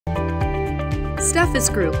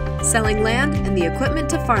Steffes Group, selling land and the equipment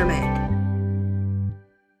to farm it.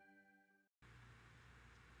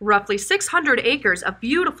 Roughly 600 acres of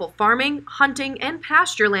beautiful farming, hunting, and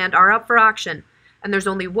pasture land are up for auction, and there's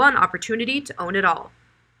only one opportunity to own it all.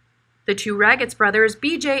 The two Ragatz brothers,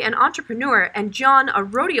 BJ, an entrepreneur, and John, a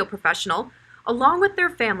rodeo professional, along with their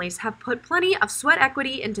families, have put plenty of sweat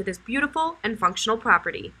equity into this beautiful and functional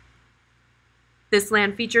property. This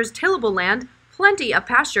land features tillable land, plenty of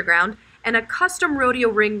pasture ground, and a custom rodeo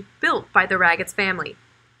ring built by the Ragatz family.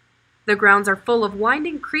 The grounds are full of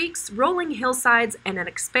winding creeks, rolling hillsides, and an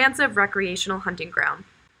expansive recreational hunting ground.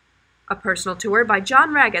 A personal tour by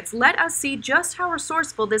John Ragatz let us see just how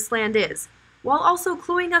resourceful this land is, while also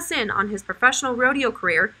cluing us in on his professional rodeo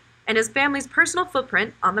career and his family's personal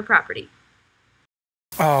footprint on the property.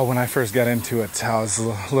 Oh, when I first got into it, I was a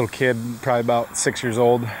little kid, probably about 6 years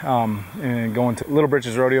old, and going to Little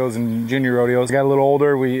Britches rodeos and junior rodeos. I got a little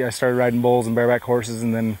older, I started riding bulls and bareback horses,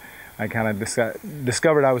 and then I kind of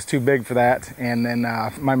discovered I was too big for that, and then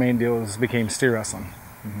my main deal became steer wrestling.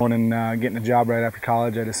 When getting a job right after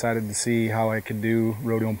college, I decided to see how I could do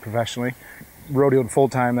rodeoing professionally. Rodeoed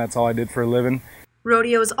full-time, that's all I did for a living.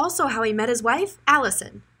 Rodeo is also how he met his wife,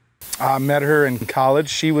 Allison. I met her in college.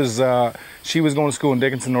 She was going to school in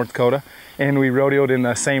Dickinson, North Dakota, and we rodeoed in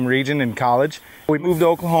the same region in college. We moved to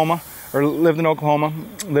Oklahoma, or lived in Oklahoma,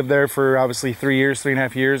 lived there for obviously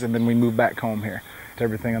 3.5 years, and then we moved back home here.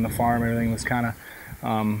 Everything on the farm, everything was kind of,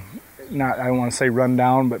 not, I don't want to say run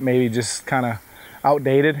down, but maybe just kind of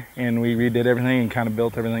outdated, and we redid everything and kind of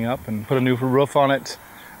built everything up and put a new roof on it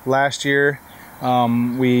last year.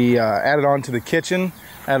 We added on to the kitchen,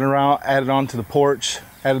 added on to the porch,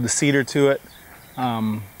 added the cedar to it,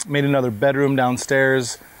 made another bedroom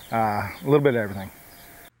downstairs, a little bit of everything.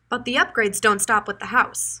 But the upgrades don't stop with the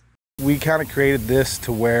house. We kind of created this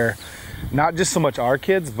to where not just so much our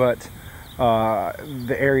kids, but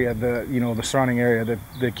the area, the surrounding area,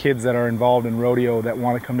 the kids that are involved in rodeo that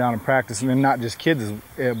want to come down and practice, and then not just kids,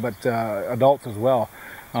 but adults as well.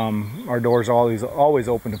 Our doors are always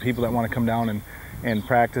open to people that want to come down and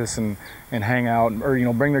practice and hang out,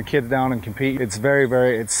 or bring their kids down and compete. It's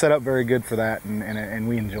it's set up very good for that, and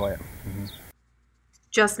we enjoy it. Mm-hmm.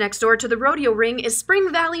 Just next door to the rodeo ring is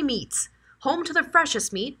Spring Valley Meats, home to the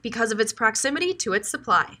freshest meat because of its proximity to its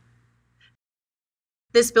supply.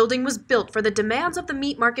 This building was built for the demands of the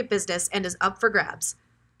meat market business and is up for grabs.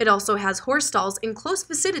 It also has horse stalls in close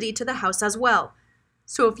vicinity to the house as well.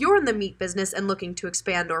 So if you're in the meat business and looking to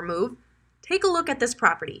expand or move, take a look at this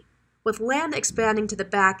property. With land expanding to the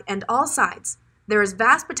back and all sides, there is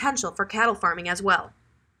vast potential for cattle farming as well.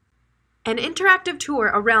 An interactive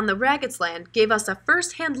tour around the Ragatz land gave us a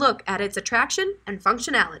first-hand look at its attraction and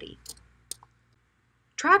functionality.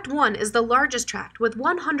 Tract 1 is the largest tract with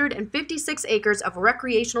 156 acres of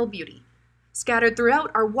recreational beauty. Scattered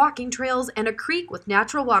throughout are walking trails and a creek with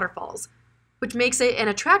natural waterfalls, which makes it an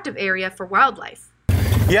attractive area for wildlife.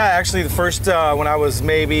 Yeah, actually the first, when I was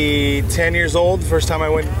maybe 10 years old, the first time I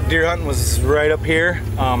went deer hunting was right up here.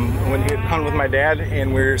 I went hunting with my dad,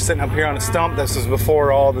 and we were sitting up here on a stump. This was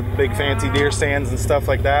before all the big fancy deer stands and stuff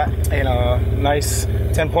like that. And a nice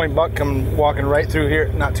 10-point buck come walking right through here,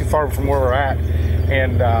 not too far from where we're at.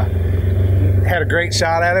 And had a great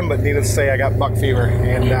shot at him, but needless to say, I got buck fever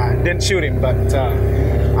and didn't shoot him. But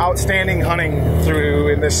outstanding hunting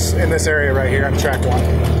through in this area right here on Tract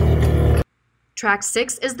 1. Tract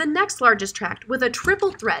 6 is the next largest tract with a triple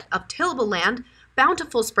threat of tillable land,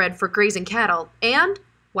 bountiful spread for grazing cattle, and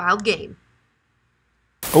wild game.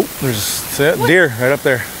 Oh, there's deer right up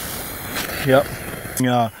there. Yep.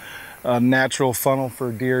 A natural funnel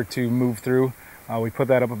for deer to move through. We put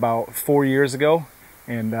that up about 4 years ago,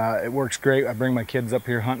 and it works great. I bring my kids up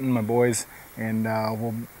here hunting, my boys, and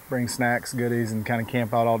we'll bring snacks, goodies, and kind of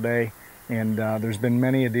camp out all day. And there's been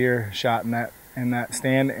many a deer shot in that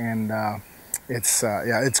stand, and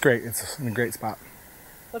it's great. It's a great spot.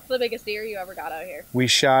 What's the biggest deer you ever got out here? We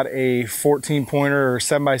shot a 14-pointer or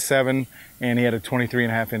 7x7, and he had a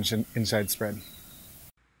 23.5-inch inside spread.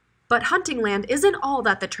 But hunting land isn't all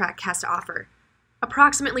that the tract has to offer.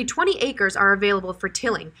 Approximately 20 acres are available for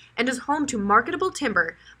tilling and is home to marketable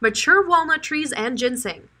timber, mature walnut trees, and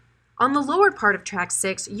ginseng. On the lower part of Tract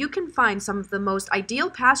 6, you can find some of the most ideal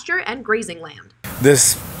pasture and grazing land.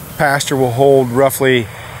 This pasture will hold roughly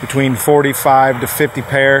between 45 to 50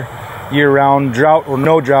 pair year-round, drought or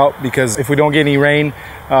no drought, because if we don't get any rain,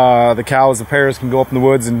 the cows, the pairs can go up in the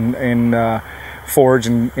woods and forage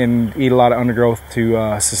and eat a lot of undergrowth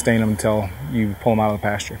to sustain them until you pull them out of the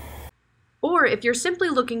pasture. Or if you're simply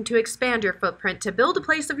looking to expand your footprint to build a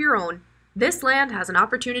place of your own, this land has an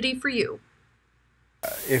opportunity for you.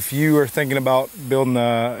 If you are thinking about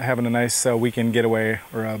having a nice weekend getaway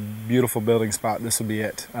or a beautiful building spot, this would be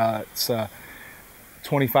it. It's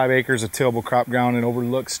 25 acres of tillable crop ground and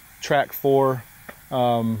overlooks Track 4.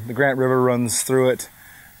 The Grant River runs through it.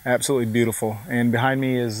 Absolutely beautiful. And behind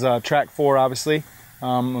me is Track 4, obviously.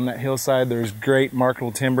 On that hillside, there's great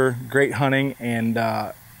marketable timber, great hunting, and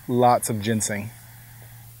lots of ginseng.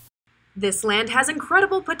 This land has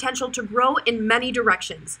incredible potential to grow in many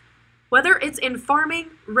directions. Whether it's in farming,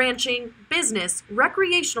 ranching, business,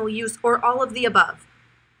 recreational use, or all of the above.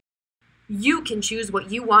 You can choose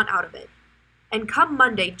what you want out of it. And come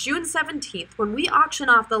Monday, June 17th, when we auction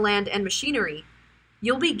off the land and machinery,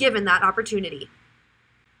 you'll be given that opportunity.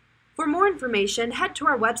 For more information, head to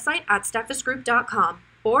our website at steffesgroup.com,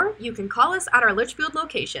 or you can call us at our Litchfield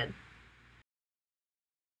location.